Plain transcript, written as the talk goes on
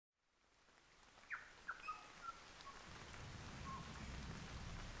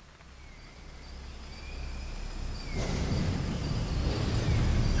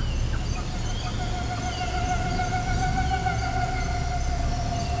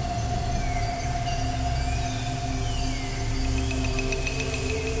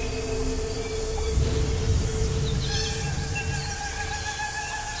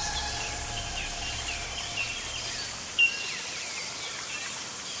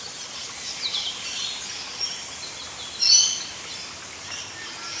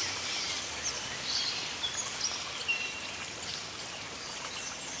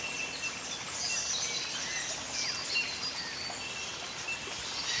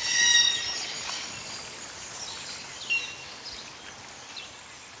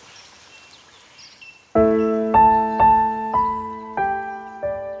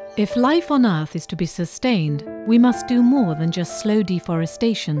If life on Earth is to be sustained, we must do more than just slow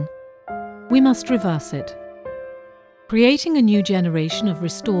deforestation. We must reverse it. Creating a new generation of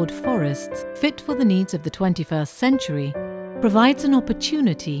restored forests fit for the needs of the 21st century provides an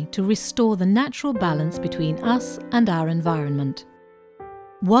opportunity to restore the natural balance between us and our environment.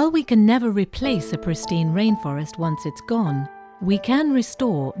 While we can never replace a pristine rainforest once it's gone, we can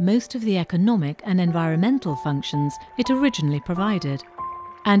restore most of the economic and environmental functions it originally provided.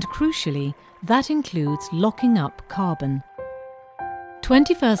 And crucially, that includes locking up carbon.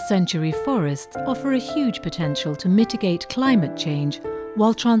 21st century forests offer a huge potential to mitigate climate change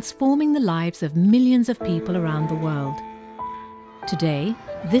while transforming the lives of millions of people around the world. Today,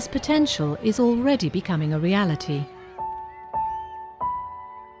 this potential is already becoming a reality.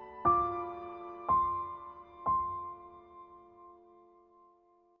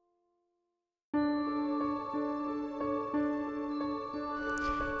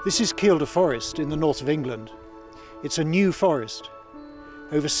 This is Kielder Forest in the north of England. It's a new forest.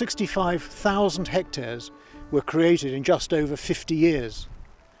 Over 65,000 hectares were created in just over 50 years.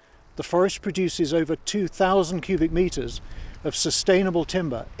 The forest produces over 2,000 cubic metres of sustainable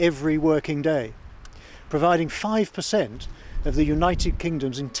timber every working day, providing 5% of the United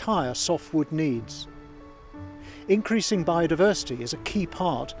Kingdom's entire softwood needs. Increasing biodiversity is a key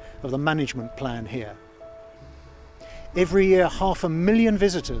part of the management plan here. Every year 500,000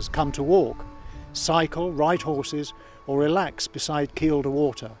 visitors come to walk, cycle, ride horses or relax beside Kielder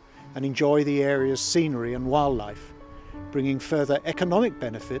water and enjoy the area's scenery and wildlife, bringing further economic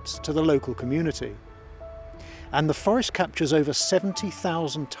benefits to the local community. And the forest captures over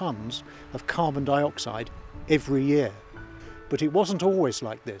 70,000 tonnes of carbon dioxide every year. But it wasn't always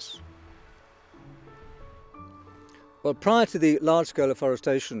like this. Well, prior to the large-scale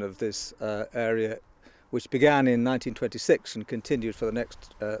afforestation of this area, which began in 1926 and continued for the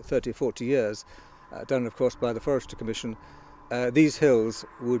next 30 or 40 years, done of course by the Forestry Commission, these hills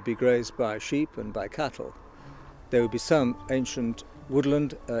would be grazed by sheep and by cattle. There would be some ancient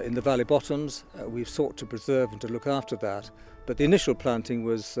woodland in the valley bottoms. We've sought to preserve and to look after that, but the initial planting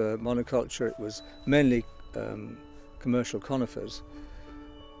was monoculture. It was mainly commercial conifers.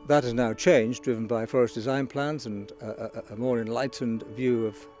 That has now changed, driven by forest design plans and a more enlightened view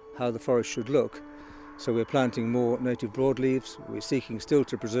of how the forest should look. So we're planting more native broadleaves. We're seeking still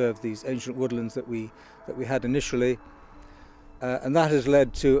to preserve these ancient woodlands that we had initially. And that has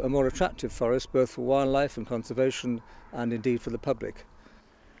led to a more attractive forest, both for wildlife and conservation and indeed for the public.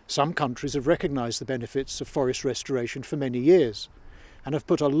 Some countries have recognised the benefits of forest restoration for many years and have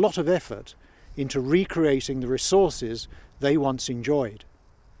put a lot of effort into recreating the resources they once enjoyed.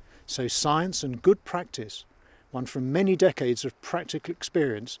 So science and good practice, one from many decades of practical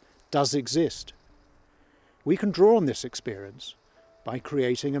experience, does exist. We can draw on this experience by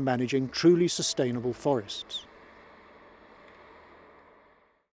creating and managing truly sustainable forests.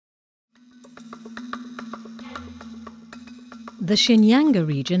 The Shinyanga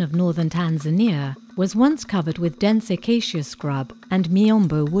region of northern Tanzania was once covered with dense acacia scrub and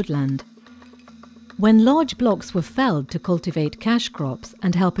miombo woodland. When large blocks were felled to cultivate cash crops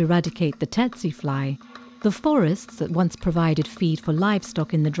and help eradicate the tsetse fly, the forests that once provided feed for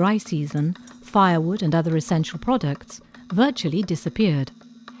livestock in the dry season, firewood and other essential products, virtually disappeared.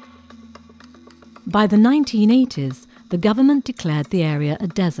 By the 1980s, the government declared the area a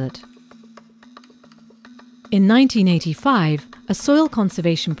desert. In 1985, a soil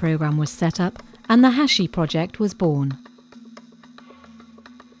conservation program was set up and the Hashi Project was born.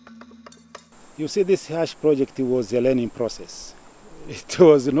 You see, this Hashi Project was a learning process. It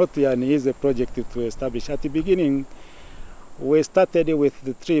was not an easy project to establish. At the beginning, we started with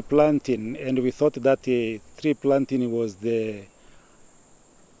the tree planting, and we thought that tree planting was the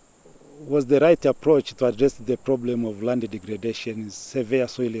right approach to address the problem of land degradation, severe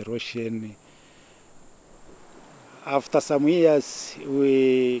soil erosion. After some years,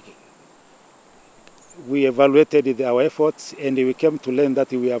 we evaluated our efforts, and we came to learn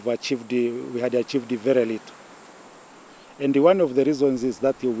that we had achieved very little. And one of the reasons is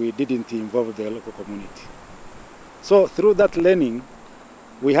that we didn't involve the local community. So through that learning,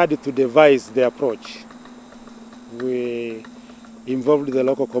 we had to devise the approach. We involved the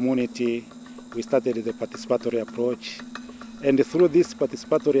local community, we started the participatory approach, and through this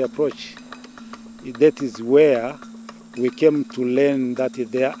participatory approach, that is where we came to learn that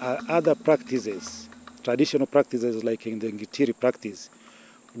there are other practices, traditional practices like in the Ngitiri practice,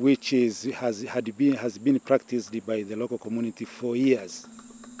 which has been practiced by the local community for years.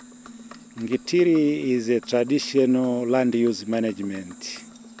 Ngitiri is a traditional land use management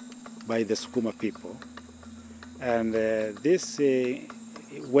by the Sukuma people, and this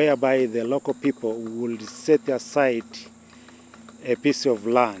whereby the local people will set aside a piece of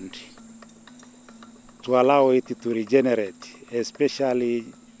land to allow it to regenerate, especially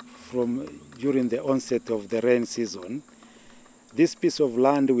during the onset of the rain season. This piece of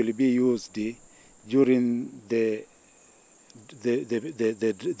land will be used during the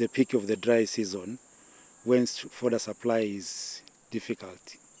peak of the dry season, when fodder supply is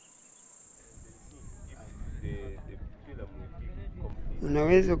difficult.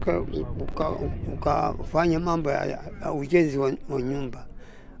 Unaweza ukafanya mambo ya ujenzi wa nyumba,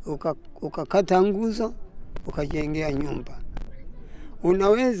 ukakata nguzo ukajengea nyumba.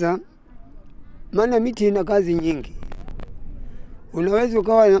 Unaweza, maana miti ina kazi nyingi. Unaweza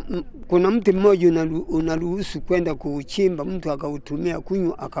ukawa kuna mti mmoja unaruhusu kwenda kuuchimba, mtu akautumia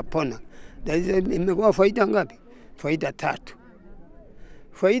kunywa akapona. Imekuwa faida ngapi? Faida 3.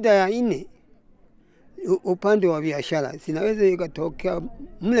 Faida ya 4, upande wa biashara zinaweza ikatokea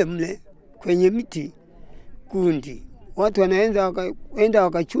mle kwenye miti kundi. Watu wanaenda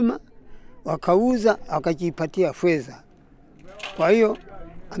wakachuma, wakauza, wakajipatia fedha. Kwa hiyo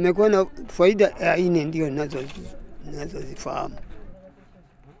amekuwa na faida ya 4 ndio nazozifahamu.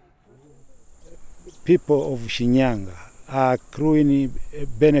 People of Shinyanga are accruing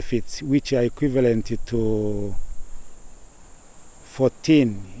benefits which are equivalent to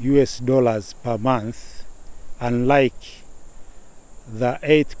 $14 per month, unlike the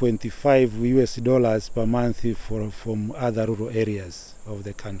 $8.5 per month from other rural areas of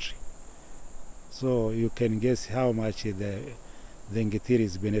the country. So you can guess how much the Ngitiri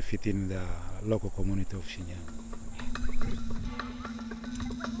is benefiting the local community of Shinyanga.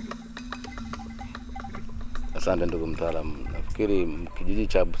 Asante ndugu mtaalamu. Nafikiri kijiji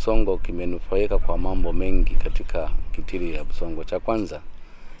cha Busongo kimenufaika kwa mambo mengi katika Ngitiri ya Busongo. Cha kwanza,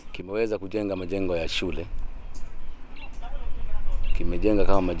 kimeweza kujenga majengo ya shule. Kimejenga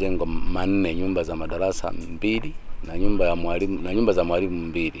kama majengo 4, nyumba za madarasa 2 na nyumba za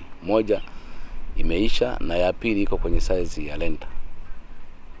mwalimu 2. Moja imeisha na ya pili iko kwenye size ya lenta.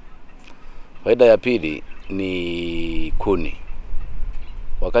 Faida ya pili ni kuni.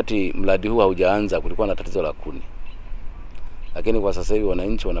 Wakati mradi huu haujaanza kulikuwa na tatizo la kuni. Lakini kwa sasa hivi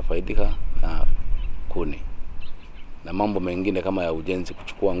wananchi wanafaidika na kuni. Na mambo mengine kama ya ujenzi,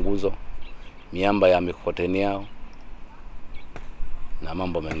 kuchukua nguzo, miamba ya mikokoteni yao na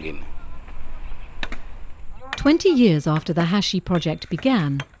mambo mengine. 20 years after the Hashi Project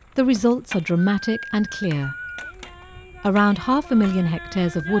began, the results are dramatic and clear. Around 500,000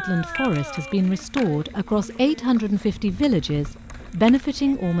 hectares of woodland forest has been restored across 850 villages,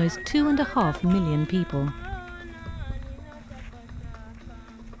 benefiting almost 2.5 million people.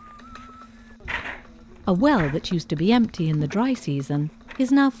 A well that used to be empty in the dry season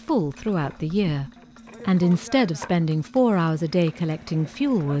is now full throughout the year. And instead of spending 4 hours a day collecting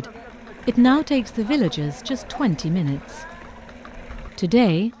fuel wood, it now takes the villagers just 20 minutes.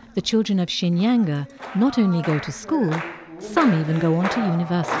 Today, the children of Shinyanga not only go to school, some even go on to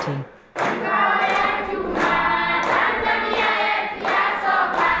university.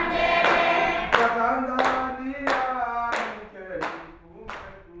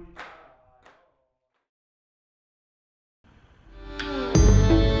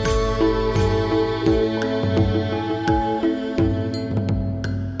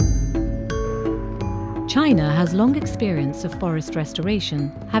 China has long experience of forest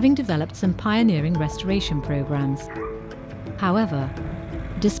restoration, having developed some pioneering restoration programs. However,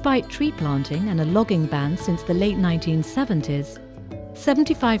 despite tree planting and a logging ban since the late 1970s,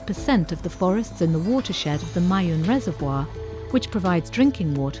 75% of the forests in the watershed of the Mayun Reservoir, which provides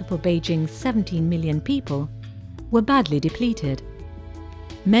drinking water for Beijing's 17 million people, were badly depleted.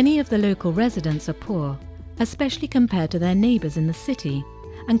 Many of the local residents are poor, especially compared to their neighbours in the city,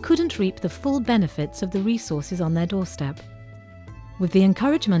 and couldn't reap the full benefits of the resources on their doorstep. With the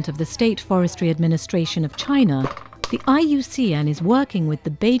encouragement of the State Forestry Administration of China, the IUCN is working with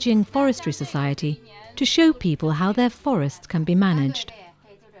the Beijing Forestry Society to show people how their forests can be managed.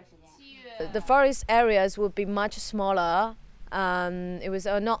 The forest areas would be much smaller. It was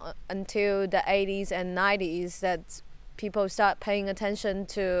not until the 80s and 90s that people start paying attention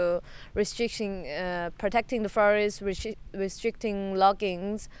to protecting the forest, restricting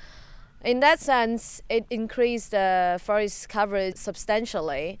loggings. In that sense, it increased the forest coverage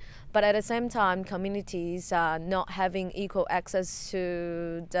substantially, but at the same time, communities are not having equal access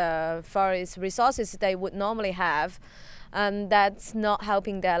to the forest resources they would normally have, and that's not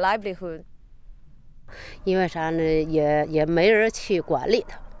helping their livelihood. 因为啥呢？也没人去管理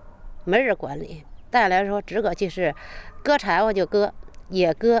它，没人管理。再来说，这个就是割柴火就割，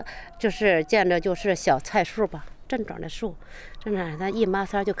也割就是见着就是小菜树吧，正种的树，正种它一麻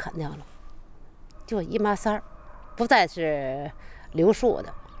三就砍掉了，就一麻三，不再是留树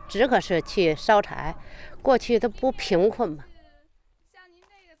的，只可是去烧柴。过去都不贫困嘛。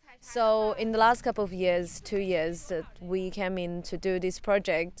So in the last couple of years, 2 years, that we came in to do this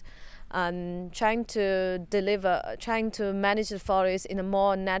project, and trying to manage the forest in a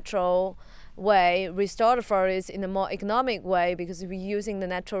more natural way, restore the forest in a more economic way, because we're using the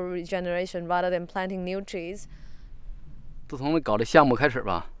natural regeneration rather than planting new trees. 自从搞这项目开始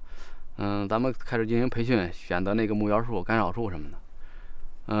吧，咱们开始进行培训，选择那个木苗树、干扰树什么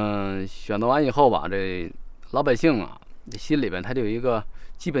的。选择完以后吧，这老百姓啊，心里边他就有一个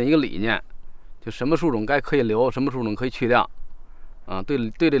基本一个理念，就什么树种该可以留，什么树种可以去掉。对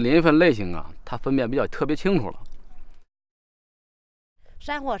这林分类型啊，它分辨比较特别清楚了。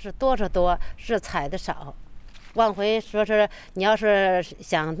山货是多是多，是采的少。往回说是你要是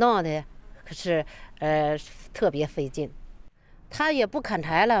想弄的，可是特别费劲。他也不砍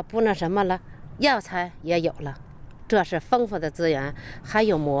柴了，不那什么了，药材也有了，这是丰富的资源，还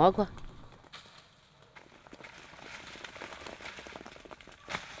有蘑菇。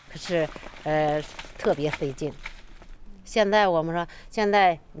可是特别费劲。现在我们说，现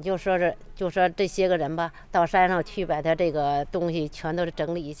在你就说这些个人吧，到山上去把他这个东西全都是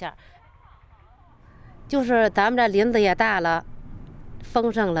整理一下。就是咱们这林子也大了，丰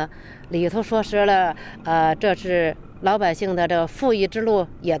盛了，里头说实了，这是老百姓的这富裕之路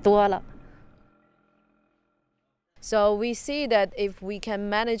也多了。So we see that if we can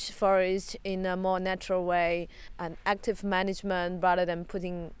manage forest in a more natural way and active management rather than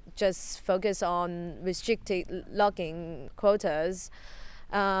just focus on restricted logging quotas,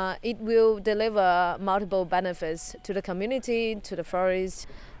 it will deliver multiple benefits to the community, to the forest,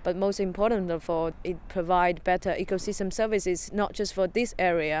 but most important of all, it provide better ecosystem services, not just for this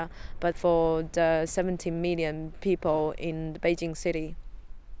area, but for the 17 million people in the Beijing city.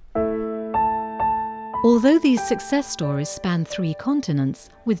 Although these success stories span 3 continents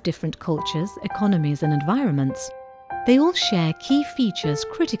with different cultures, economies and environments, they all share key features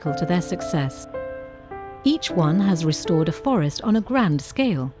critical to their success. Each one has restored a forest on a grand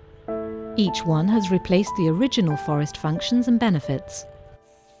scale. Each one has replaced the original forest functions and benefits.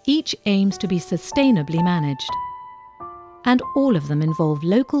 Each aims to be sustainably managed. And all of them involve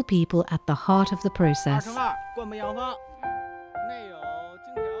local people at the heart of the process.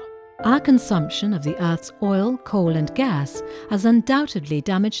 Our consumption of the Earth's oil, coal and gas has undoubtedly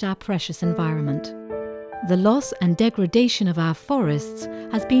damaged our precious environment. The loss and degradation of our forests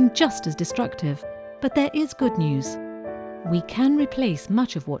has been just as destructive. But there is good news. We can replace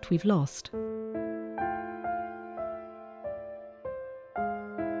much of what we've lost.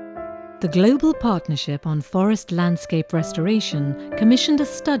 The Global Partnership on Forest Landscape Restoration commissioned a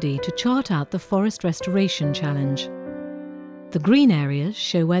study to chart out the forest restoration challenge. The green areas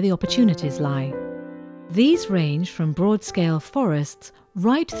show where the opportunities lie. These range from broad-scale forests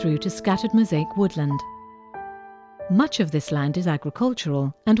right through to scattered mosaic woodland. Much of this land is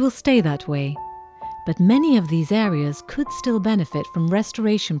agricultural and will stay that way. But many of these areas could still benefit from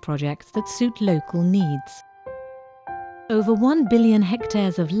restoration projects that suit local needs. Over 1 billion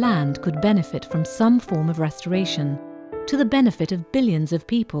hectares of land could benefit from some form of restoration, to the benefit of billions of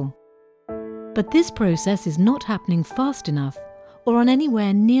people. But this process is not happening fast enough or on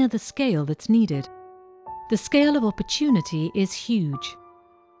anywhere near the scale that's needed. The scale of opportunity is huge.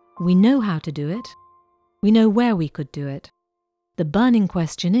 We know how to do it. We know where we could do it. The burning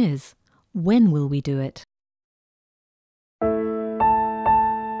question is, when will we do it?